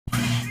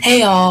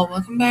Hey y'all,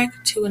 welcome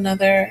back to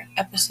another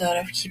episode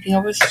of Keeping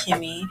Up with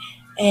Kimmy.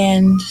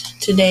 And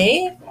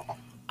today,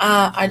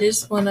 I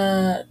just want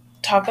to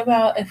talk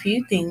about a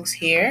few things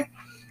here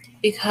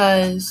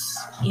because,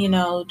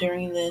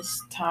 during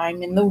this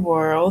time in the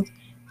world,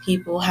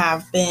 people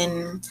have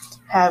been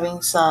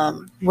having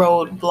some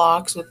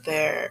roadblocks with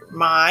their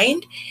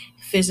mind,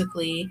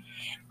 physically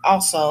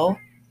also.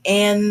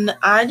 And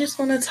I just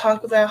want to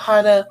talk about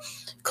how to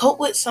cope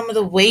with some of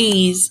the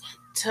ways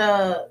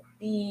to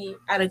be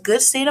at a good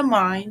state of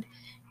mind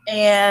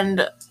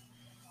and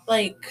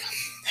like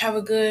have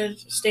a good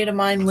state of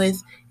mind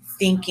with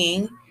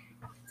thinking,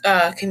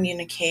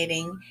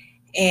 communicating,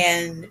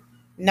 and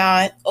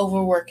not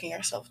overworking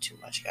yourself too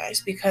much,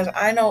 guys. Because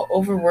I know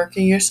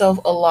overworking yourself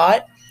a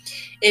lot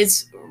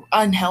is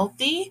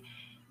unhealthy,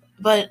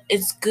 but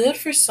it's good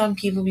for some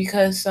people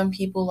because some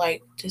people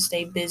like to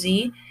stay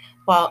busy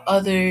while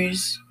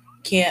others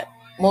can't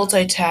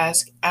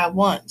multitask at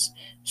once.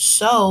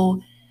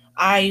 So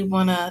I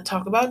want to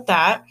talk about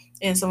that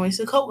and some ways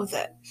to cope with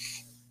it.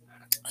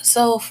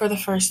 So, for the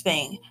first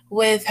thing,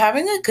 with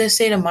having a good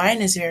state of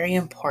mind is very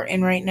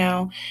important right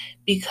now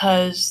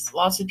because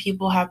lots of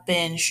people have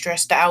been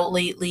stressed out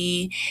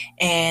lately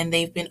and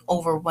they've been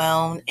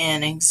overwhelmed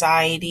and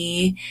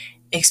anxiety,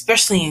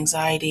 especially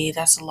anxiety,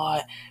 that's a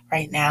lot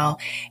right now.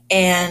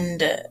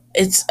 And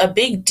it's a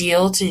big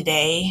deal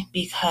today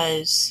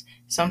because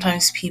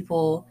sometimes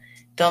people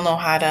don't know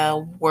how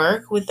to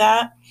work with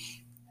that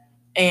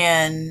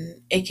and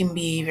it can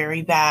be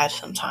very bad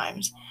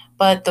sometimes.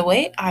 But the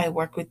way I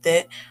work with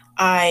it,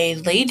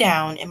 I lay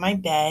down in my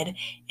bed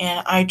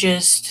and I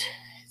just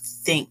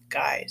think,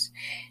 guys,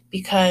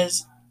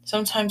 because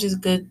sometimes it's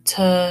good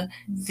to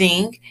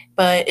think,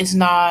 but it's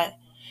not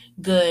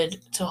good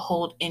to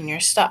hold in your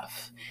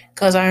stuff.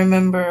 Because I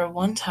remember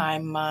one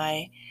time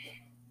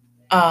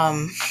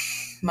um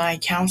my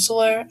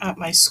counselor at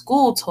my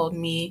school told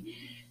me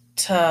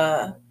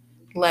to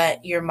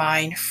let your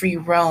mind free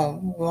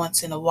roam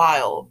once in a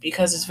while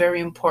because it's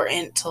very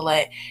important to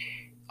let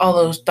all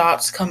those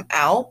thoughts come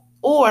out.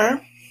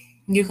 Or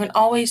you can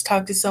always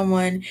talk to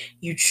someone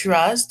you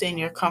trust and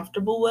you're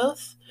comfortable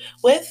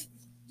with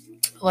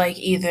like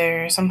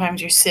either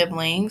sometimes your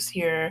siblings,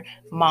 your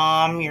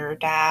mom, your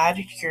dad,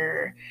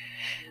 your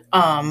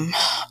um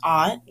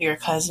aunt, your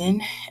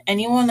cousin,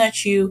 anyone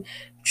that you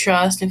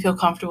trust and feel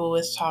comfortable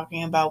with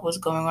talking about what's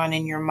going on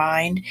in your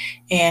mind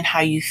and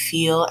how you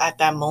feel at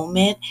that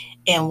moment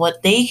and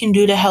what they can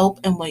do to help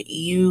and what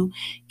you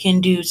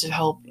can do to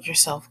help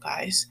yourself,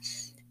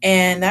 guys.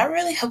 And that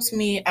really helps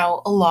me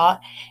out a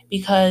lot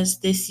because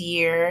this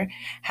year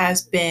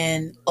has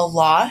been a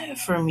lot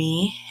for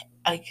me.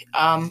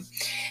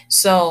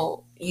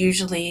 So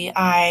usually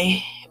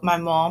my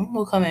mom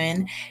will come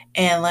in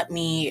and let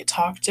me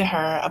talk to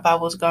her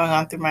about what's going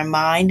on through my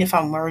mind if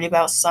I'm worried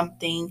about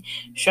something,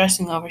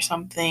 stressing over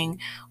something,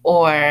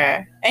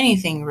 or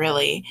anything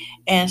really.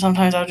 And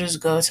sometimes I'll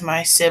just go to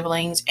my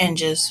siblings and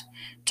just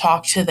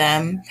talk to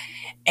them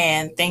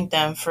and thank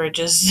them for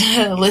just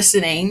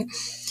listening.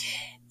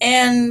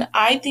 And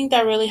I think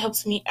that really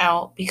helps me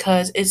out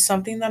because it's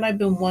something that I've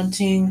been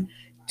wanting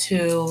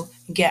to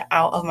get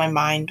out of my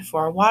mind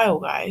for a while,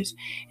 guys.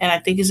 And I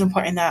think it's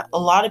important that a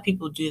lot of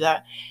people do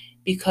that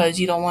because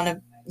you don't want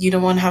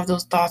to have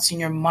those thoughts in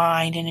your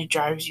mind and it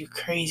drives you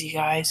crazy,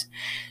 guys.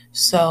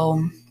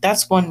 So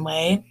that's one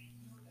way.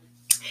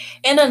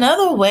 And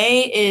another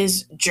way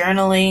is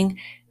journaling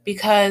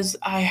because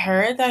I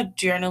heard that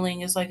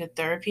journaling is like a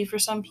therapy for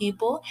some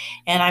people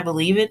and I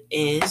believe it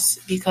is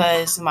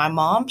because my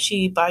mom,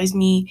 she buys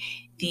me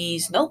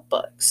these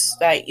notebooks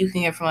that you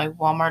can get from like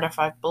Walmart or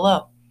Five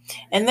Below.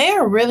 And they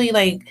are really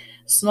like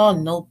small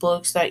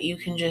notebooks that you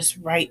can just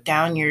write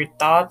down your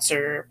thoughts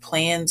or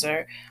plans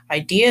or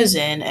ideas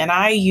in. And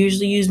I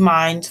usually use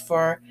mine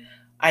for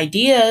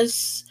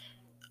ideas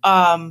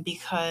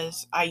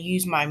because I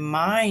use my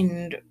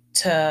mind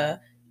to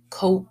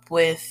cope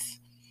with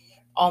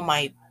all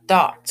my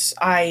thoughts.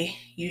 I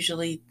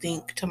usually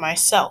think to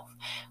myself.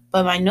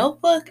 But my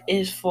notebook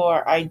is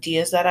for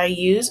ideas that I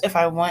use if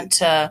I want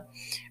to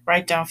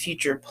write down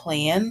future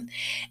plan.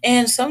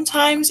 And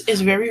sometimes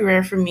it's very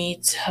rare for me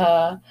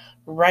to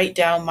write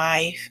down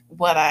my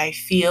what I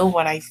feel,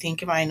 what I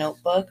think in my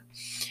notebook.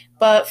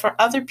 But for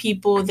other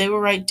people, they will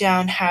write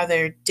down how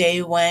their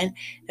day went.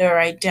 They will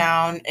write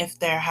down if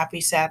they're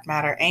happy, sad,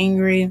 mad, or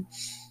angry.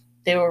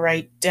 They will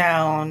write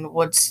down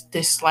what's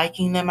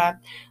disliking them at.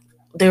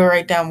 They will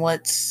write down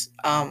what's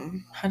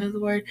how does the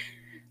word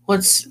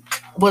what's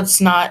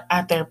what's not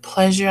at their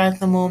pleasure at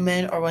the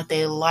moment or what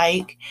they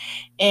like.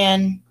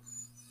 And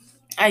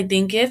I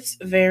think it's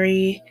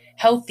very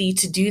healthy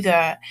to do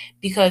that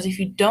because if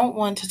you don't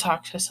want to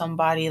talk to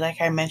somebody, like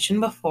I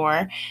mentioned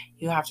before,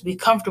 you have to be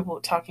comfortable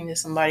talking to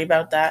somebody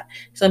about that.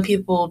 Some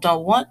people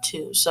don't want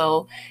to.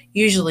 So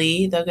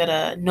usually they'll get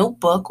a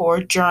notebook or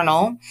a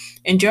journal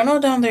and journal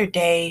down their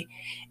day.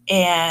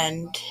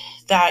 And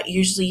that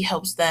usually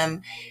helps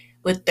them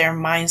with their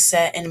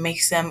mindset and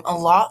makes them a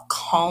lot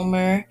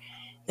calmer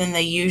than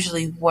they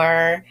usually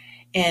were.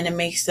 And it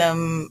makes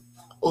them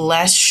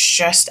less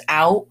stressed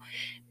out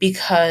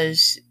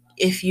because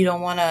if you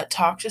don't want to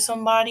talk to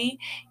somebody,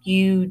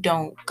 you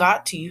don't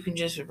got to. You can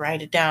just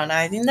write it down.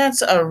 I think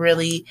that's a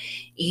really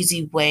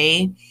easy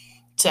way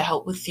to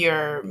help with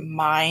your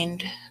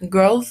mind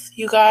growth,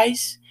 you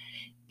guys,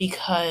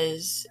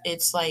 because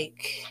it's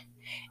like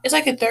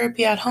a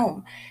therapy at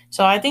home.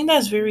 So I think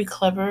that's very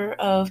clever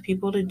of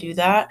people to do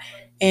that.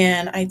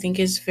 And I think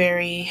it's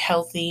very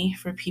healthy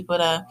for people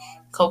to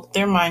cope with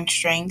their mind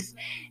strength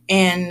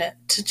and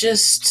to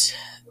just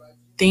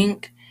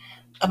think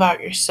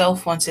about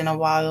yourself once in a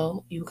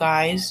while, you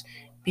guys,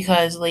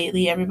 because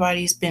lately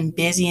everybody's been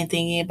busy and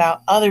thinking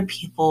about other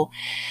people.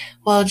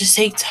 Well, just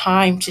take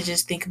time to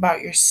just think about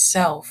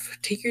yourself.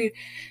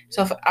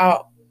 Yourself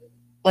out,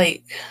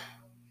 like,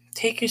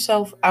 take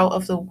yourself out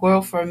of the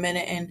world for a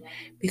minute and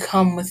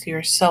become with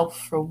yourself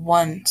for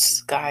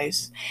once,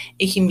 guys.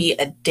 It can be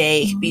a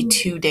day, it can be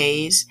 2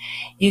 days.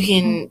 You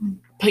can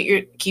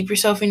keep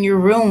yourself in your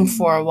room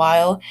for a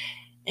while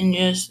and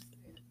just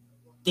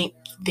think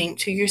think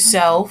to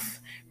yourself,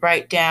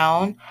 write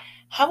down,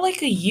 have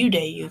like a you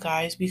day, you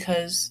guys,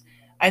 because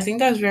I think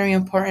that's very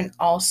important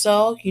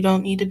also. You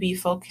don't need to be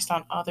focused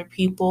on other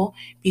people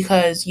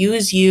because you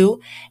is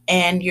you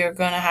and you're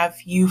going to have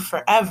you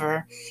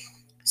forever.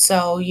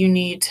 So you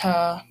need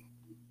to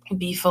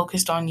be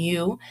focused on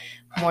you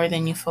more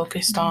than you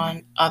focused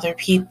on other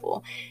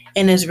people.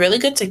 And it's really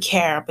good to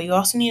care, but you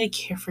also need to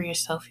care for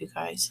yourself, you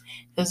guys,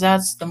 because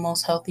that's the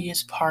most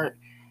healthiest part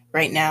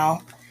right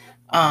now,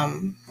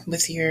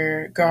 with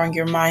your growing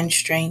your mind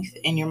strength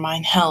and your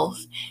mind health,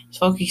 is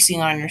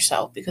focusing on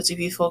yourself. Because if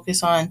you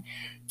focus on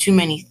too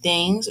many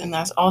things, and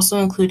that's also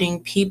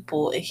including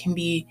people, it can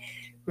be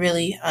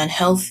really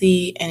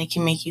unhealthy and it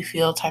can make you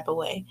feel a type of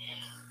way.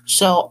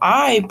 So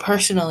I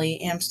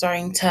personally am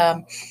starting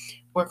to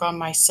work on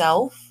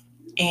myself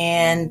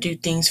and do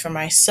things for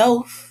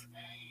myself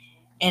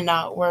and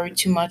not worry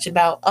too much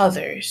about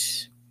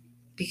others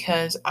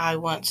because I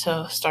want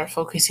to start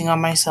focusing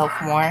on myself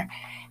more.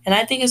 And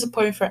I think it's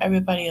important for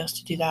everybody else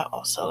to do that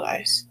also,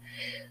 guys.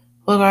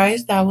 Well,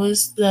 guys, that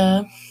was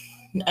a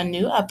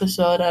new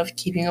episode of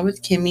Keeping Up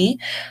with Kimmy.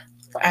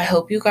 I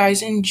hope you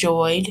guys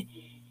enjoyed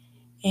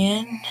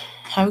and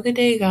have a good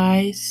day,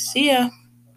 guys. See ya.